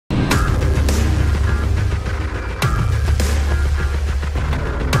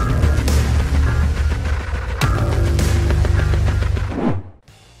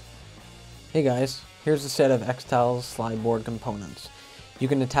Hey guys, here's a set of xTiles Slideboard components. You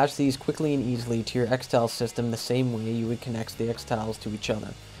can attach these quickly and easily to your xTiles system the same way you would connect the xTiles to each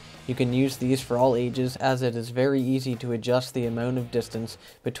other. You can use these for all ages, as it is very easy to adjust the amount of distance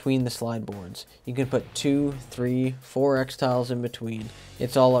between the slideboards. You can put 2, 3, 4 xTiles in between.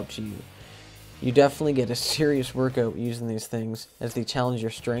 It's all up to you. You definitely get a serious workout using these things, as they challenge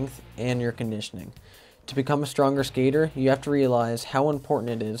your strength and your conditioning. To become a stronger skater, you have to realize how important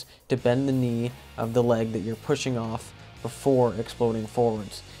it is to bend the knee of the leg that you're pushing off before exploding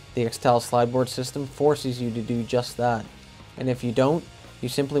forwards. The xTiles Slideboard system forces you to do just that, and if you don't, you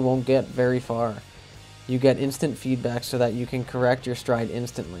simply won't get very far. You get instant feedback so that you can correct your stride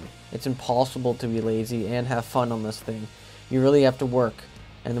instantly. It's impossible to be lazy and have fun on this thing. You really have to work,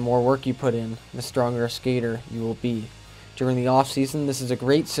 and the more work you put in, the stronger a skater you will be. During the off season, this is a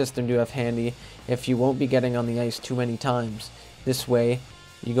great system to have handy if you won't be getting on the ice too many times. This way,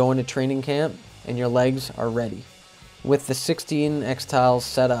 you go into training camp and your legs are ready. With the 16 xTiles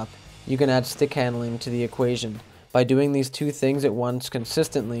set up, you can add stick handling to the equation. By doing these two things at once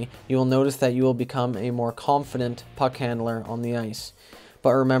consistently, you will notice that you will become a more confident puck handler on the ice.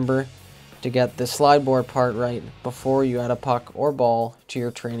 But remember to get the slideboard part right before you add a puck or ball to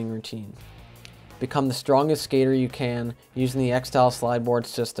your training routine. Become the strongest skater you can using the xTiles Slideboard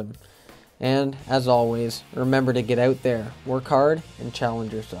system. And, as always, remember to get out there, work hard, and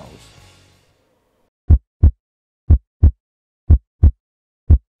challenge yourselves.